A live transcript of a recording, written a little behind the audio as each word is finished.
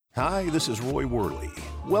Hi, this is Roy Worley.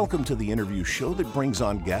 Welcome to the interview show that brings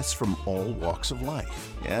on guests from all walks of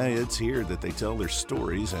life. Yeah, it's here that they tell their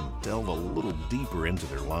stories and delve a little deeper into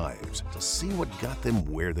their lives to see what got them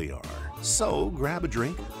where they are. So grab a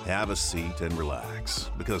drink, have a seat, and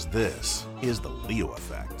relax, because this is the Leo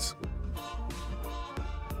Effect.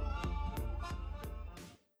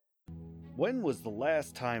 When was the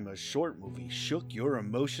last time a short movie shook your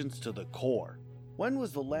emotions to the core? When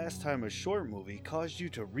was the last time a short movie caused you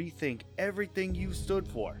to rethink everything you stood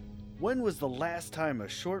for? When was the last time a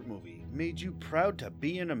short movie made you proud to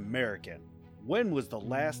be an American? When was the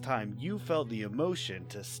last time you felt the emotion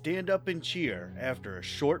to stand up and cheer after a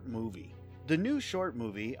short movie? The new short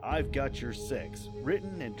movie, I've Got Your Six,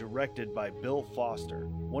 written and directed by Bill Foster,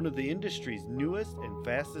 one of the industry's newest and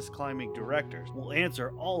fastest climbing directors, will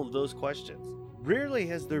answer all of those questions. Rarely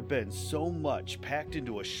has there been so much packed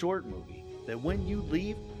into a short movie that when you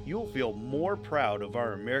leave, you'll feel more proud of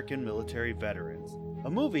our American military veterans. A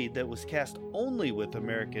movie that was cast only with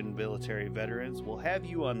American military veterans will have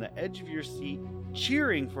you on the edge of your seat,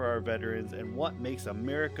 cheering for our veterans and what makes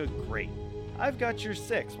America great. I've Got Your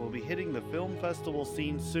Six will be hitting the film festival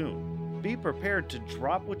scene soon. Be prepared to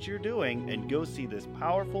drop what you're doing and go see this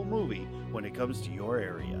powerful movie when it comes to your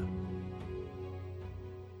area.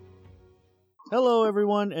 Hello,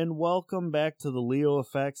 everyone, and welcome back to the Leo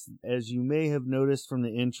Effects. As you may have noticed from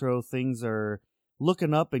the intro, things are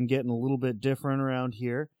looking up and getting a little bit different around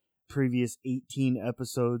here. Previous 18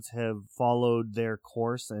 episodes have followed their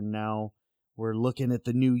course, and now we're looking at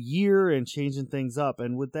the new year and changing things up.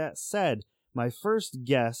 And with that said, my first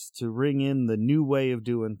guest to ring in the new way of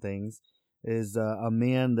doing things is a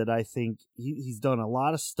man that I think he's done a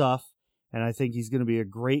lot of stuff, and I think he's going to be a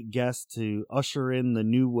great guest to usher in the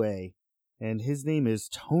new way. And his name is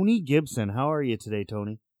Tony Gibson. How are you today,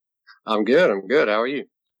 Tony? I'm good. How are you?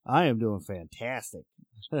 I am doing fantastic.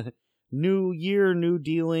 New year, new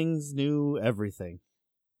dealings, new everything.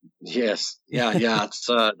 Yes. Yeah. It's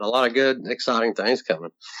a lot of good, exciting things coming.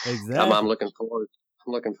 Exactly. I'm looking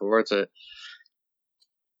forward to it.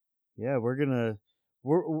 Yeah,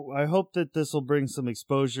 I hope that this will bring some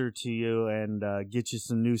exposure to you and get you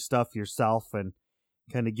some new stuff yourself and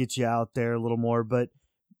kind of get you out there a little more. But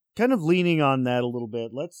kind of leaning on that a little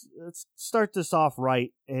bit, let's start this off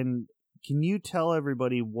right. And can you tell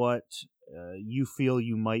everybody what you feel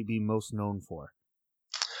you might be most known for?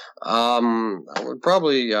 I would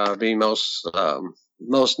probably be most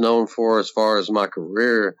known for, as far as my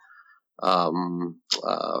career,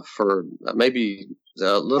 for maybe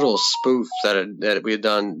the little spoof that we had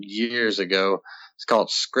done years ago. It's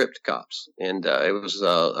called Script Cops, and it was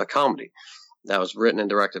a comedy that was written and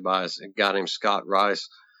directed by a guy named Scott Rice.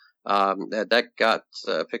 That got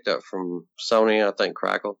picked up from Sony, I think.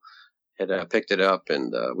 Crackle had picked it up,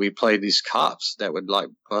 and we played these cops that would like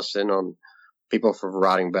bust in on people for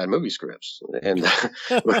writing bad movie scripts, and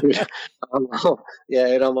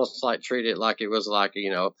it almost like treated it like it was like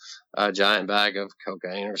a giant bag of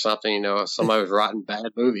cocaine or something. If somebody was writing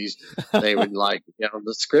bad movies, they would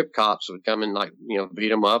the script cops would come and beat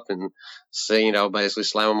them up and say basically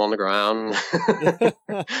slam them on the ground. That's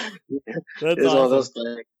it's awesome. one of those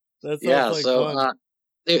things. Fun.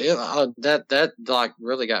 That like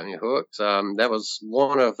really got me hooked. That was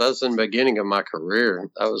in the beginning of my career.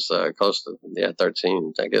 That was close to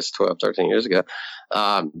 13, I guess 12, 13 years ago.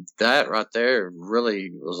 That right there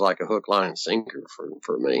really was like a hook, line, and sinker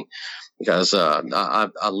for me, because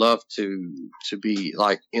I love to be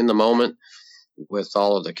like in the moment with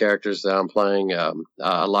all of the characters that I'm playing.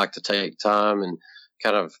 I like to take time and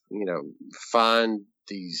kind of find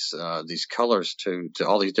these colors to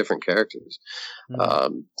all these different characters.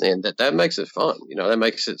 And that makes it fun. That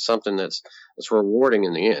makes it something that's rewarding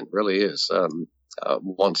in the end. Really is.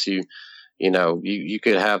 Once you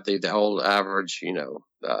could have the old average,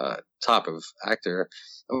 type of actor,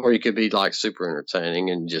 or you could be like super entertaining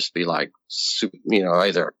and just be like,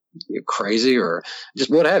 either crazy or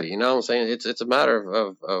just what have you. You know what I'm saying? It's a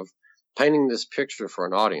matter of painting this picture for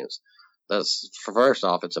an audience. That's, first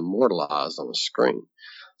off, it's immortalized on the screen.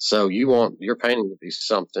 So you want your painting to be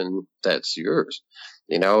something that's yours,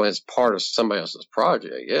 as part of somebody else's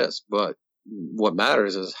project, yes. But what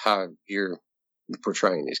matters is how you're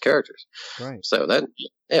portraying these characters. Right. So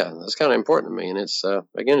that's kind of important to me. And it's,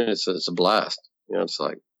 again, it's a blast. It's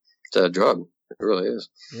like, it's a drug. It really is.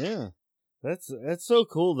 Yeah. That's so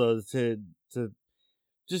cool though, to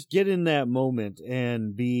just get in that moment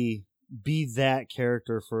and be that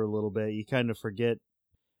character for a little bit. You kind of forget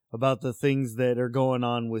about the things that are going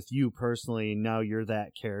on with you personally, and now you're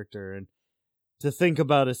that character. And to think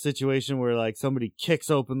about a situation where like somebody kicks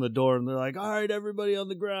open the door and they're like, "All right, everybody on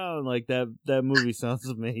the ground." Like that movie sounds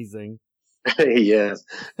amazing. Yes.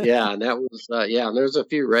 Yeah. And that was, and there's a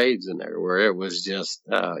few raids in there where it was just,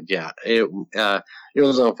 it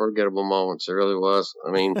was unforgettable moments. It really was. I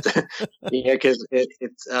mean, yeah, cause I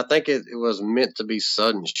think it was meant to be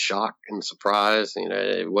sudden shock and surprise. You know,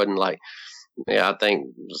 it wasn't like, I think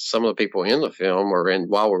some of the people in the film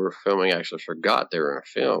while we were filming actually forgot they were in a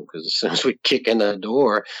film, because as soon as we kick in the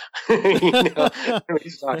door, we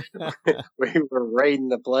were raiding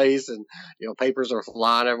the place, and papers are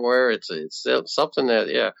flying everywhere. It's something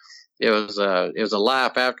that it was a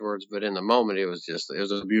laugh afterwards, but in the moment it was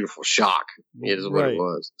a beautiful shock. It is what it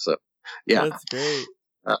was. So yeah, that's great.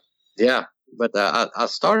 Yeah. But I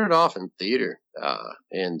started off in theater,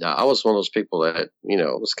 and I was one of those people that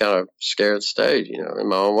was kind of scared of stage. In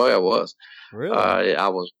my own way, I was. Really? I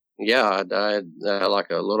was. Yeah, I had like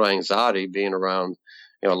a little anxiety being around,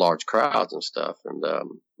 large crowds and stuff. And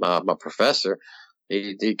my professor,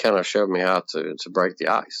 he kind of showed me how to break the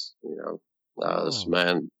ice. This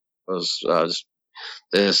man was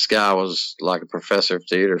this guy was like a professor of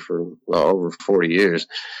theater for over 40 years.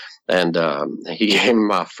 And he gave me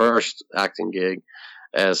my first acting gig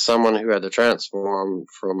as someone who had to transform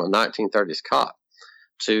from a 1930s cop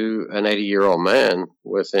to an 80-year-old man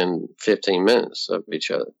within 15 minutes of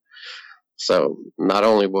each other. So not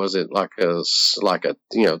only was it like a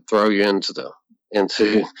throw you into the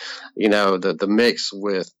mix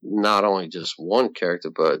with not only just one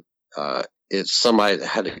character, but it's somebody that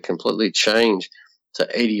had to completely change to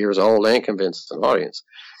 80 years old and convince an audience.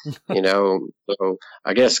 So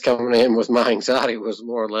I guess coming in with my anxiety was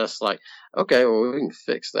more or less like, okay, well, we can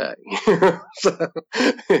fix that.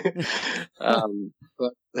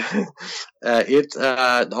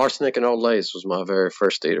 Arsenic and Old Lace was my very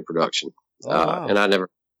first theater production. Wow. And I'll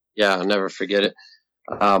never forget it.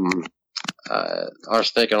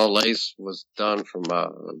 Arsenic and Old Lace was done from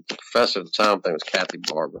the professor at the time. I think it was Kathy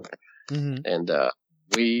Barber. Mm-hmm. And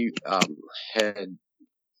we had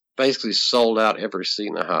basically sold out every seat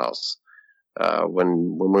in the house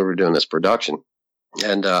when we were doing this production.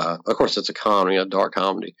 And of course, it's a dark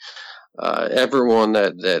comedy. Everyone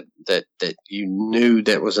that you knew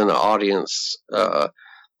that was in the audience,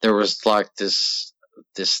 there was like this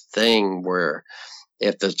thing where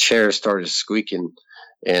if the chair started squeaking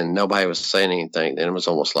and nobody was saying anything, then it was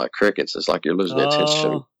almost like crickets. It's like you're losing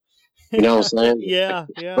attention. You know what I'm saying? Yeah.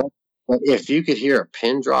 But if you could hear a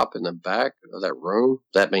pin drop in the back of that room,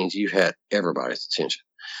 that means you had everybody's attention.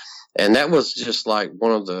 And that was just like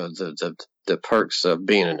one of the perks of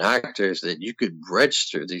being an actor, is that you could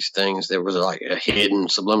register these things. There was like a hidden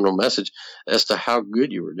subliminal message as to how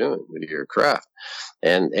good you were doing with your craft.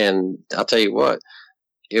 And I'll tell you what,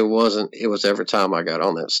 it was every time I got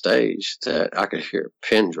on that stage that I could hear a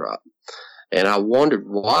pin drop. And I wondered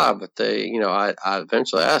why, but I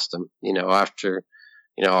eventually asked them, after,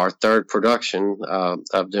 our third production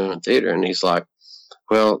of doing theater, and he's like,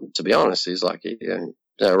 well, to be honest, he's like,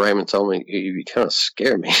 Raymond told me you kind of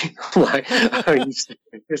scare me. Like, are you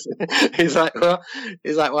serious? He's like, well,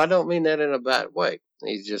 I don't mean that in a bad way.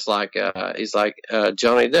 He's just like,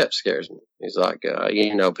 Johnny Depp scares me. He's like,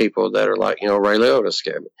 people that are like, Ray Liotta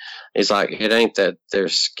scare me. He's like, it ain't that they're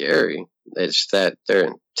scary. It's that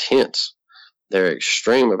they're intense. They're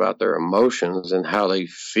extreme about their emotions and how they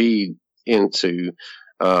feed into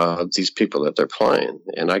these people that they're playing.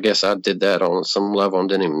 And I guess I did that on some level and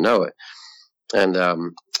didn't even know it. And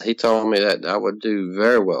he told me that I would do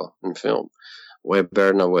very well in film, way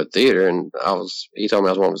better than I would theater. And he told me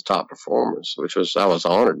I was one of his top performers, I was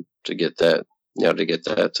honored to get that,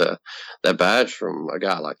 that badge from a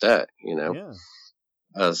guy like that,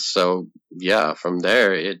 Yeah. From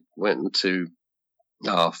there it went into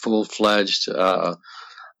full-fledged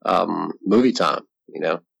movie time,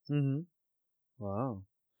 Mm-hmm. Wow.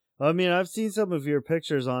 I mean, I've seen some of your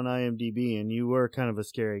pictures on IMDb, and you were kind of a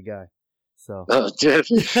scary guy. So. Yeah,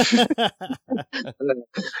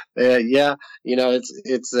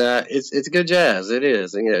 it's good jazz. It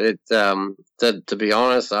is. To be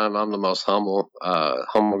honest, I'm the most humble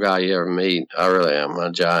guy you ever meet. I really am. I'm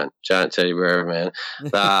a giant teddy bear, man.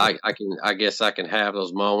 I guess I can have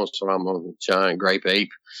those moments where I'm a giant grape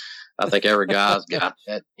ape. I think every guy's got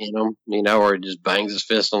that in him, where he just bangs his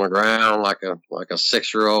fist on the ground like a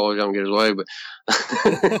 6-year-old. He don't get his way, but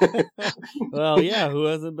well, yeah, who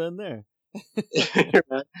hasn't been there?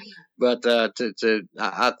 But I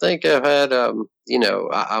think I've had I'm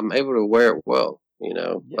able to wear it well,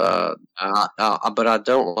 Yeah. but I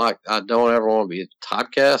don't ever want to be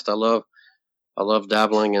typecast. I love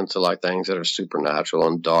dabbling into like things that are supernatural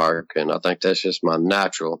and dark, and I think that's just my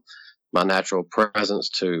natural my natural presence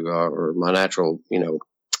to, or my natural,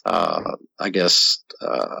 I guess,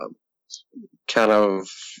 kind of,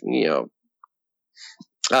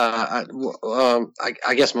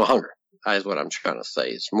 I guess my hunger is what I'm trying to say.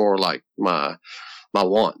 It's more like my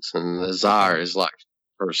wants and desire is like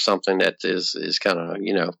for something that is kind of,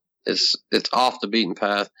 it's off the beaten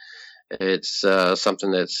path. It's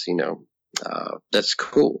something that's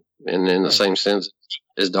cool, and in the same sense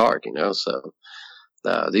is dark, so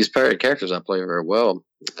these characters I play very well,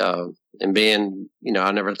 and being,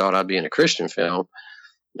 I never thought I'd be in a Christian film,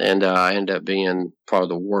 and I ended up being probably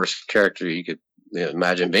the worst character you could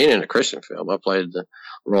imagine being in a Christian film. I played the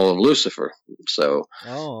role of Lucifer, so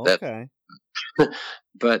okay.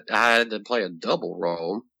 But I had to play a double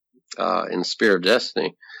role in Spear of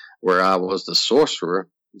Destiny, where I was the sorcerer,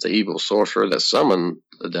 the evil sorcerer that summoned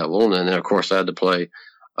the devil, and then of course I had to play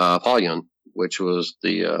Apollyon, which was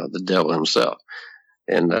the devil himself.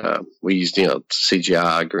 And we used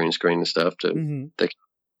CGI, green screen, and stuff to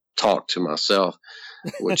talk to myself,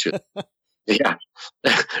 which yeah,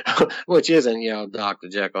 which isn't Dr.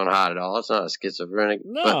 Jekyll and Hyde at all. It's not a schizophrenic,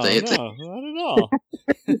 no, not at all.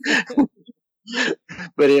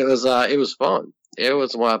 But it was fun. It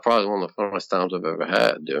was probably one of the funnest times I've ever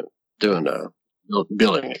had doing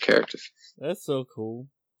building a character. That's so cool.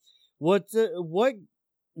 What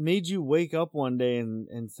made you wake up one day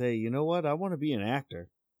and say, you know what, I want to be an actor?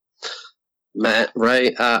 Matt,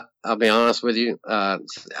 Ray, I'll be honest with you. I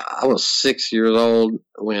was 6 years old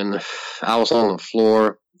when I was on the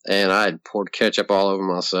floor and I had poured ketchup all over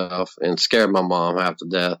myself and scared my mom half to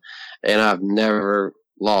death. And I've never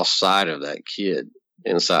lost sight of that kid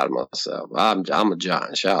inside of myself. I'm a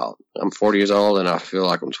giant child. I'm 40 years old and I feel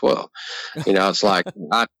like I'm 12. It's like,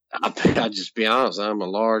 I just be honest, I'm a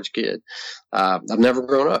large kid. I've never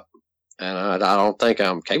grown up, and I don't think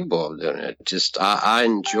I'm capable of doing it. Just, I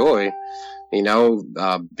enjoy,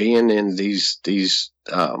 being in these,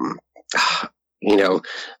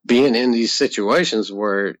 being in these situations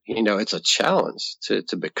where, it's a challenge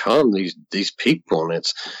to become these people. And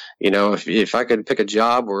it's, if I could pick a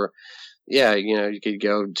job where, you could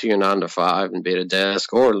go to your 9 to 5 and be at a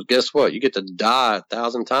desk, or guess what? You get to die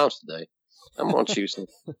 1,000 times today. I'm going to choose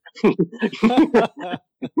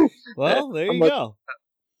Well, there you go.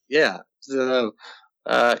 Yeah. So,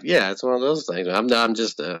 it's one of those things. I'm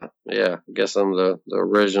just, I guess I'm the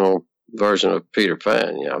original version of Peter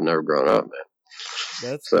Pan. I've never grown up, man.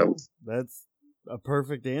 That's a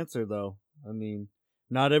perfect answer, though. I mean,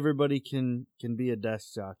 not everybody can be a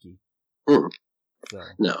desk jockey. So.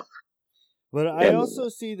 No. But I also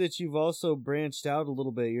see that you've also branched out a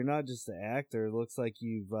little bit. You're not just an actor. It looks like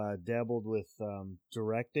you've dabbled with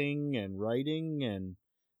directing and writing. And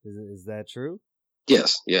is that true?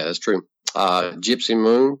 Yes, it's true. Gypsy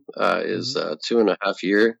Moon is 2.5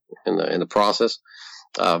 years in the process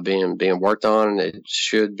being worked on, and it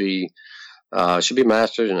should be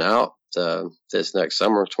mastered and out this next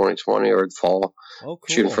summer, 2020, or fall. Oh, cool.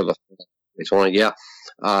 Shooting for the 2020. Yeah.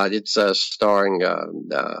 It's starring.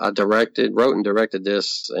 I wrote and directed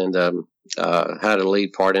this, and had a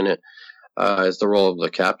lead part in it as the role of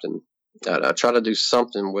the captain. I try to do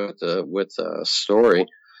something with a story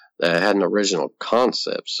that had an original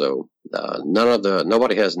concept. So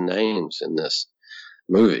nobody has names in this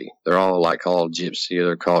movie. They're all called Gypsy, or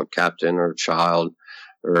they're called Captain or Child,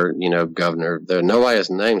 or Governor. Nobody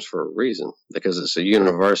has names for a reason, because it's a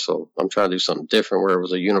universal. I'm trying to do something different where it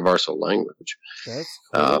was a universal language. That's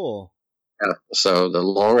cool. So the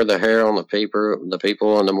longer the hair on the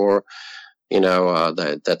people, and the more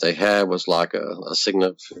that they had was like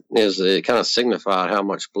it kind of signified how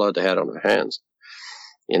much blood they had on their hands.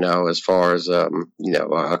 As far as a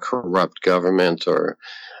corrupt government, or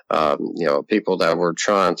people that were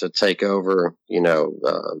trying to take over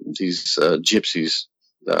these gypsies.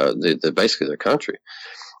 Basically their country.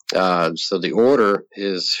 So the Order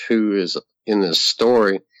is who is in this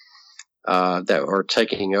story that are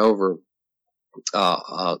taking over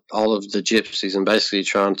all of the gypsies, and basically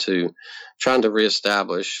trying to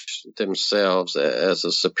reestablish themselves as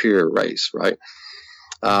a superior race, right?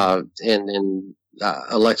 And then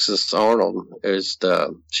Alexis Arnold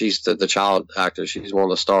she's the child actor. She's one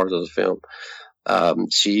of the stars of the film.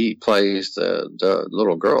 She plays the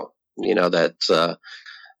little girl,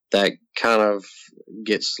 that kind of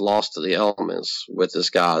gets lost to the elements with this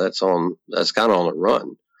guy that's kind of on the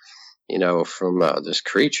run, from this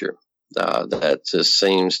creature that just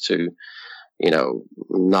seems to,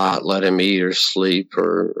 not let him eat or sleep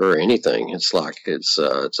or anything. It's like it's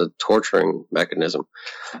a torturing mechanism.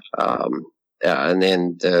 And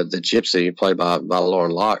then the gypsy, played by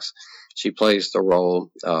Lauren Locks, she plays the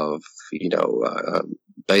role of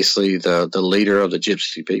basically the leader of the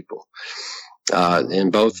Gypsy people.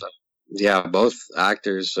 And both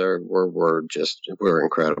actors were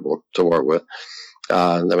incredible to work with.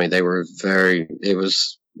 I mean, they were it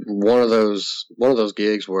was one of those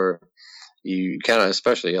gigs where you kind of,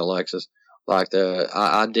 especially Alexis, like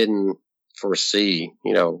I didn't foresee,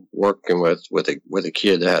 working with a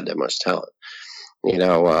kid that had that much talent.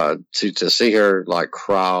 To see her like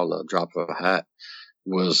cry on the drop of a hat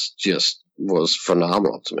was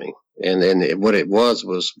phenomenal to me. And then what it was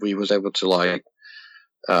we was able to like,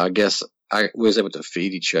 I guess I was able to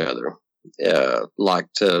feed each other, like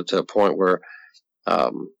to a point where,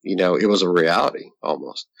 it was a reality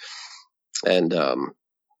almost. And,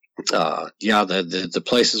 the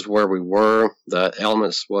places where we were, the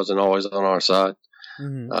elements wasn't always on our side.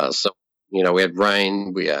 Mm-hmm. So, we had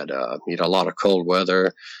rain, we had, a lot of cold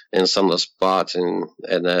weather in some of the spots, and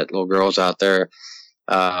that little girl's out there,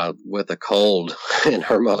 with a cold, and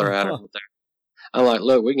her mother had her there. I'm like,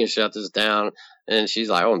 look, we can shut this down. And she's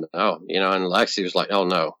like, oh no, and Lexi was like, oh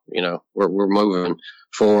no, we're moving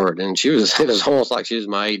forward. And it was almost like she was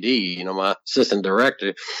my AD, my assistant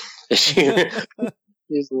director.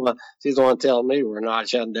 She's the one telling me we're not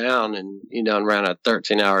shutting down, and and ran a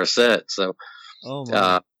 13-hour set. So,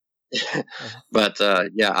 but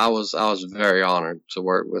I was very honored to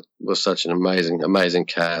work with such an amazing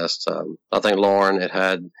cast. I think Lauren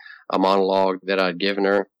had a monologue that I'd given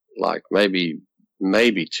her like maybe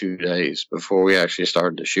 2 days before we actually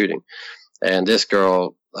started the shooting, and this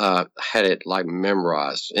girl had it like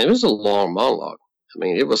memorized. And it was a long monologue. I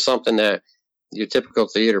mean, it was something that your typical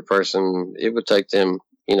theater person, it would take them,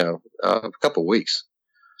 a couple weeks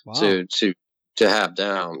to have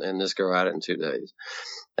down, and this girl had it in 2 days,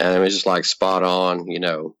 and it was just like spot on,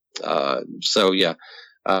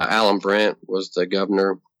 Alan Brent was the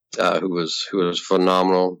governor, who was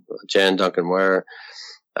phenomenal. Jan Duncan Ware,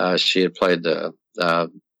 she had played the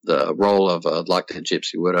role of like the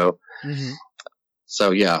Gypsy Widow. Mm-hmm.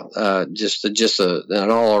 So just an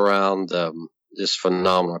all around just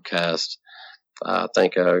phenomenal cast. I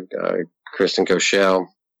think Kristen Koshel,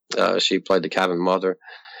 she played the cabin mother.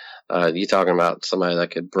 You talking about somebody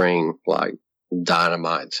that could bring like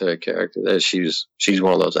dynamite to a character? She's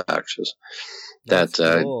one of those actors. That's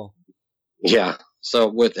cool. Yeah. So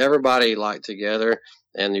with everybody like together,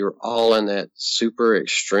 and you're all in that super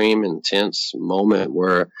extreme intense moment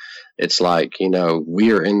where it's like,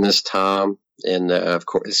 we are in this time, and of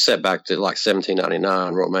course it's set back to like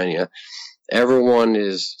 1799 Romania. Everyone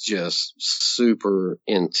is just super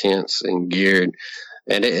intense and geared,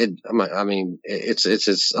 and it's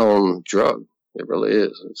its own drug. It really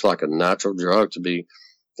is. It's like a natural drug to be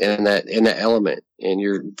in that element,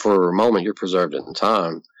 and for a moment you're preserved in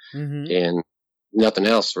time, mm-hmm. and nothing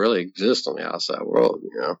else really exists on the outside world,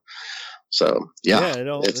 So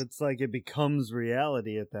it's like it becomes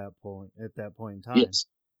reality at that point in time. Yes.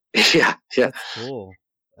 Yeah. That's cool.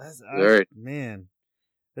 Man,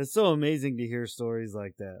 it's so amazing to hear stories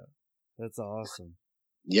like that. That's awesome.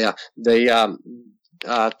 Yeah,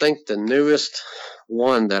 I think the newest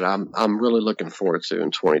one that I'm really looking forward to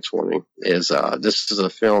in 2020 is this is a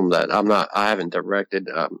film that I haven't directed.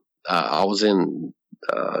 I was in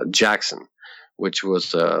Jackson, which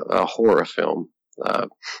was a horror film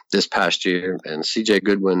this past year, and C.J.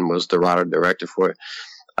 Goodwin was the writer director for it.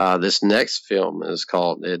 This next film is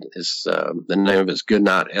the name of it's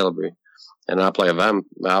Goodnight Ellery, and I play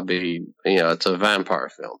it's a vampire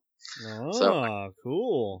film. Oh,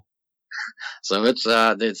 cool. So it's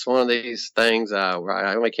one of these things where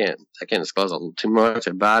I can't disclose too much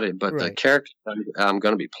about it, but the character I'm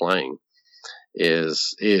going to be playing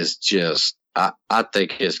is just I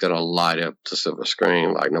think it's going to light up the silver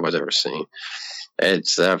screen like nobody's ever seen.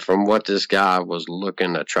 It's from what this guy was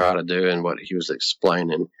looking to try to do and what he was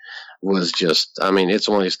explaining was just, it's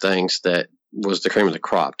one of these things that was the cream of the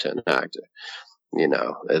crop to an actor.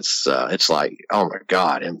 It's like, oh my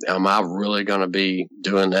God, am I really going to be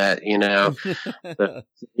doing that? It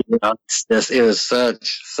was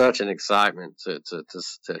such an excitement to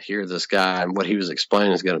hear this guy and what he was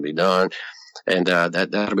explaining is going to be done. And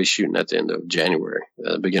that'll be shooting at the end of January,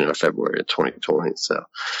 beginning of February of 2020. So,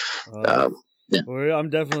 well, I'm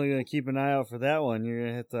definitely going to keep an eye out for that one. You're going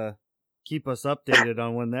to have to keep us updated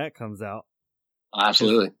on when that comes out.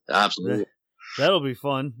 Absolutely. That'll be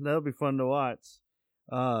fun. That'll be fun to watch.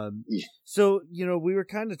 So, we were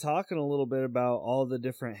kind of talking a little bit about all the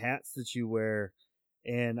different hats that you wear,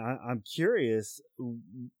 and I'm curious,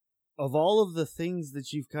 of all of the things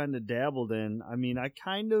that you've kind of dabbled in, I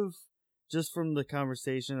kind of, just from the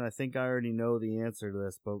conversation, I think I already know the answer to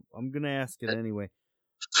this, but I'm going to ask it anyway.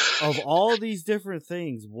 Of all these different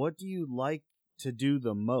things, what do you like to do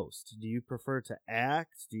the most? Do you prefer to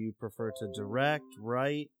act? Do you prefer to direct,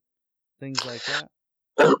 write, things like that?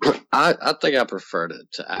 I think I prefer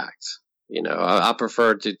to act. I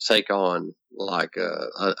prefer to take on like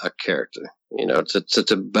a character.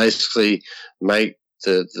 To basically make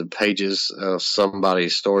the pages of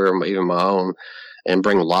somebody's story or even my own, and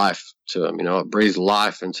bring life to them. It breathes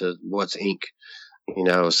life into what's ink.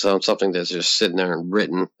 Something that's just sitting there and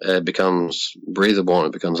written, it becomes breathable and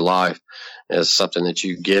it becomes life. It's something that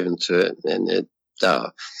you give into it, and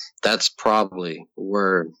that's probably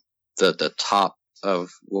where the top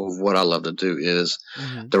of what I love to do is.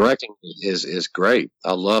 Directing is great.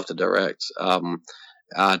 I love to direct.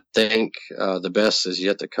 I think the best is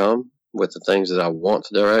yet to come with the things that I want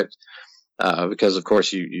to direct. Because of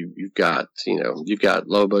course you've got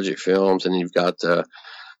low budget films, and you've got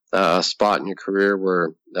a spot in your career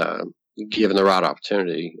where given the right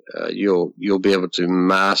opportunity, you'll be able to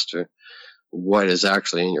master what is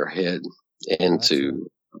actually in your head into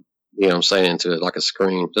into like a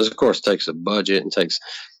screen. This of course takes a budget and takes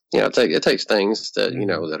it takes things that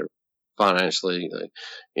that are financially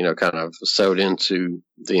kind of sewed into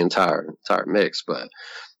the entire mix.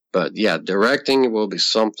 But yeah, directing will be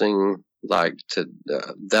something like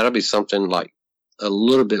that'll be something like a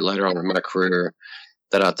little bit later on in my career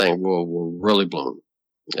that I think will really bloom.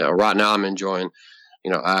 Right now I'm enjoying,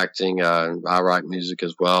 acting. I write music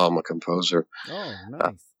as well. I'm a composer. Oh,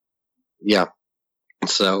 nice. Yeah.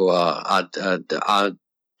 So I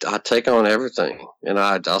take on everything, and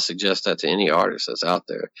I'll suggest that to any artist that's out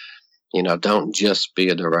there. Don't just be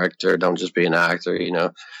a director. Don't just be an actor.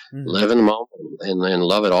 Live in the moment and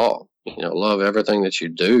love it all. Love everything that you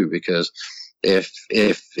do, because if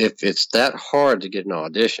it's that hard to get an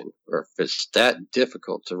audition, or if it's that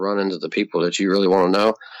difficult to run into the people that you really want to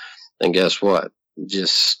know, then guess what?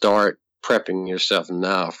 Just start prepping yourself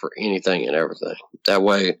now for anything and everything. That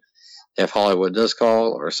way, if Hollywood does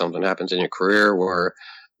call or something happens in your career where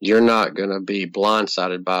you're not going to be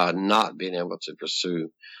blindsided by not being able to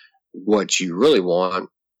pursue what you really want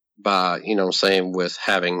by, with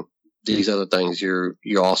having these other things you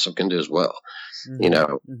also can do as well.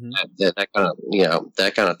 That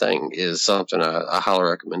kind of thing is something I highly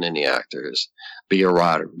recommend any actors. Be a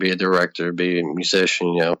writer, be a director, be a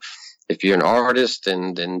musician. If you're an artist,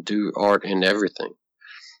 then do art in everything.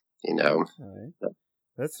 All right.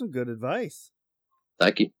 That's some good advice.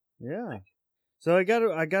 Thank you. Yeah. So I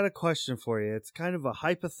got a question for you. It's kind of a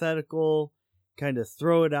hypothetical, kind of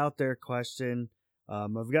throw it out there question.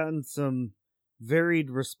 I've gotten some varied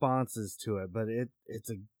responses to it, but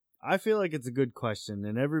I feel like it's a good question,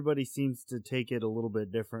 and everybody seems to take it a little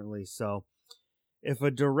bit differently. So if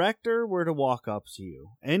a director were to walk up to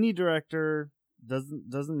you, any director,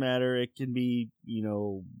 doesn't matter, it can be,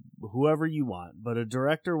 whoever you want, but a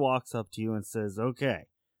director walks up to you and says, "Okay,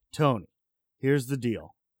 Tony, here's the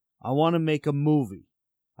deal. I want to make a movie.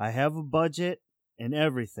 I have a budget and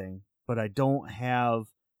everything, but I don't have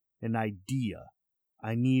an idea.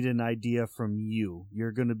 I need an idea from you.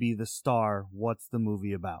 You're going to be the star. What's the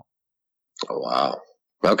movie about?" Oh, wow.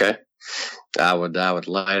 Okay. I would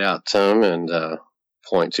lay it out to him in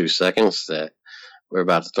 0.2 seconds that we're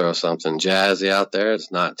about to throw something jazzy out there. It's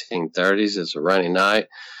 1930s. It's a rainy night.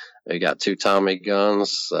 We got two Tommy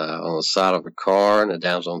guns on the side of a car, and a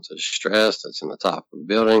damsel in distress that's in the top of the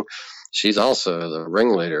building. She's also the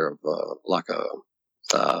ringleader of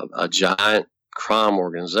a giant crime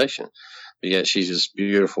organization. But yet she's this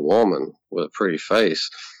beautiful woman with a pretty face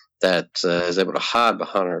that is able to hide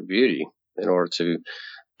behind her beauty in order to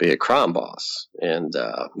be a crime boss. And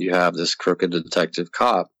you have this crooked detective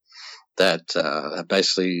cop that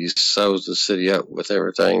basically sews the city up with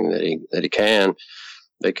everything that he can,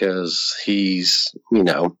 because he's,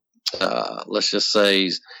 let's just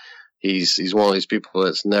say he's one of these people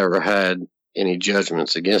that's never had any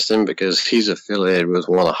judgments against him, because he's affiliated with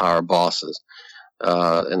one of the higher bosses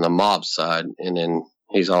in the mob side, and then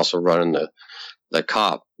he's also running the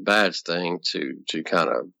cop badge thing to kind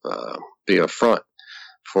of be a front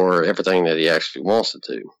for everything that he actually wants to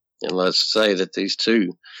do. And let's say that these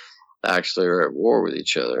two actually are at war with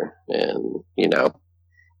each other, and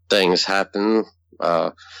things happen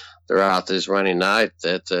throughout this rainy night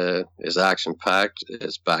that is action packed.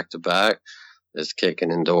 It's back to back. It's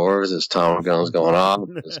kicking indoors. It's Tommy guns going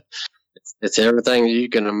on. It's everything you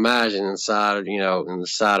can imagine inside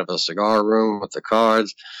of a cigar room with the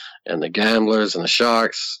cards and the gamblers and the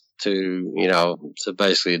sharks to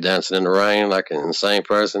basically dancing in the rain like an insane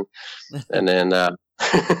person. And then I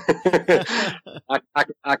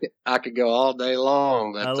could go all day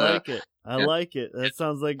long. But, I like it. I like it. That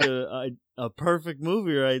sounds like a perfect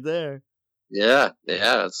movie right there. Yeah,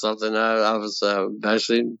 it's something I was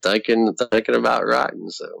actually thinking about writing.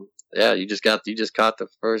 So yeah, you just caught the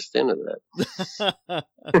first end of that.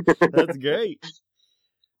 That's great.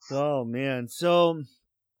 Oh man, so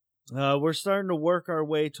we're starting to work our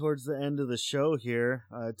way towards the end of the show here.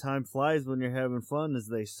 Time flies when you're having fun, as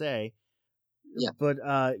they say. Yeah. But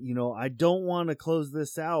I don't want to close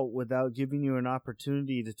this out without giving you an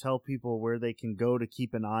opportunity to tell people where they can go to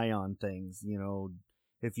keep an eye on things.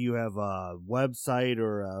 If you have a website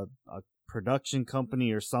or a production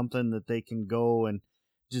company or something that they can go and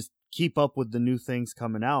just keep up with the new things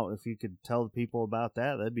coming out. If you could tell the people about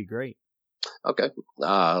that, that'd be great. Okay.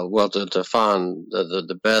 Well, to find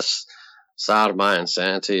the best side of my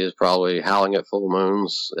insanity is probably Howling at Full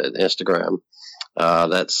Moons at Instagram. I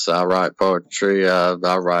write poetry. I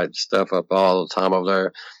write stuff up all the time over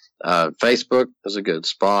there. Facebook is a good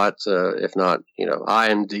spot. If not,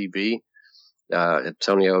 IMDb,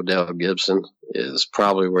 Antonio Del Gibson is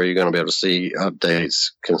probably where you're going to be able to see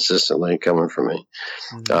updates consistently coming from me.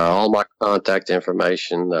 Mm-hmm. All my contact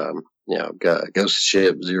information,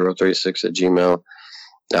 ghostship036 at Gmail.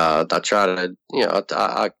 I try to,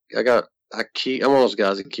 I'm one of those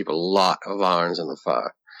guys that keep a lot of irons in the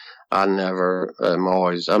fire. I'm never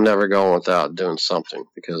going without doing something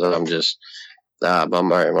because I'm just,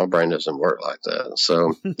 my brain doesn't work like that.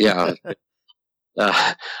 So yeah.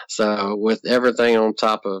 So with everything on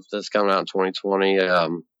top of that's coming out in 2020,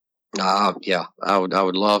 I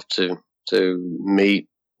would love to meet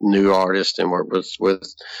new artists and work with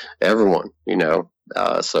everyone,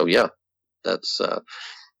 so yeah, that's,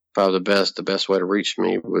 probably the best way to reach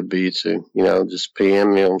me would be to, just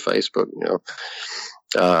PM me on Facebook,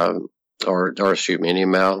 or shoot me an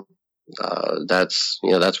email. That's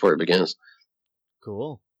where it begins.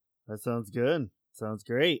 Cool. That sounds good. Sounds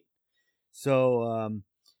great. So, in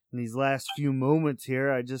these last few moments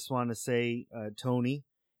here, I just want to say, Tony,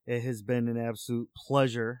 it has been an absolute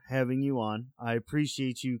pleasure having you on. I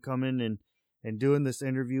appreciate you coming and doing this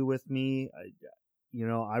interview with me.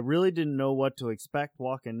 I really didn't know what to expect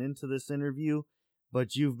walking into this interview,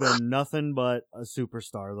 but you've been nothing but a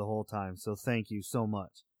superstar the whole time. So thank you so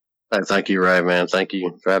much. Thank you, Ray, man. Thank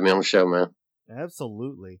you for having me on the show, man.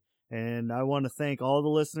 Absolutely. And I want to thank all the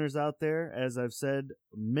listeners out there. As I've said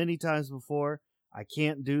many times before, I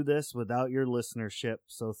can't do this without your listenership.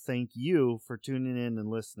 So thank you for tuning in and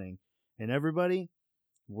listening. And everybody,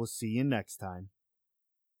 we'll see you next time.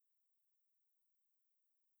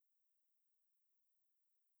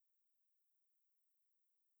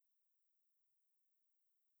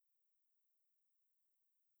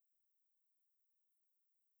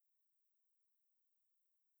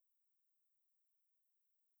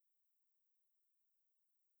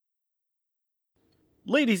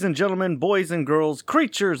 Ladies and gentlemen, boys and girls,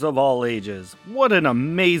 creatures of all ages, what an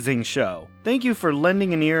amazing show. Thank you for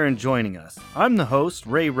lending an ear and joining us. I'm the host,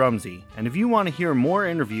 Ray Rumsey, and if you want to hear more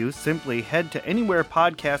interviews, simply head to anywhere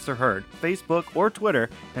podcasts are heard, Facebook or Twitter,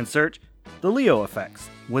 and search The Leo Effects,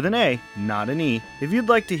 with an A, not an E. If you'd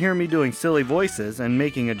like to hear me doing silly voices and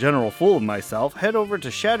making a general fool of myself, head over to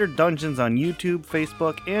Shattered Dungeons on YouTube,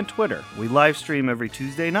 Facebook, and Twitter. We live stream every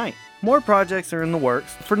Tuesday night. More projects are in the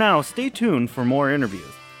works. For now, stay tuned for more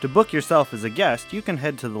interviews. To book yourself as a guest, you can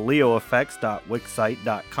head to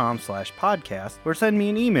theleoeffects.wixsite.com/podcast or send me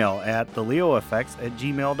an email at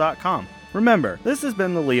theleoeffects@gmail.com. Remember, this has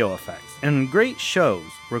been The Leo Effects, and great shows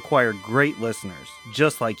require great listeners,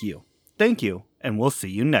 just like you. Thank you, and we'll see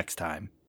you next time.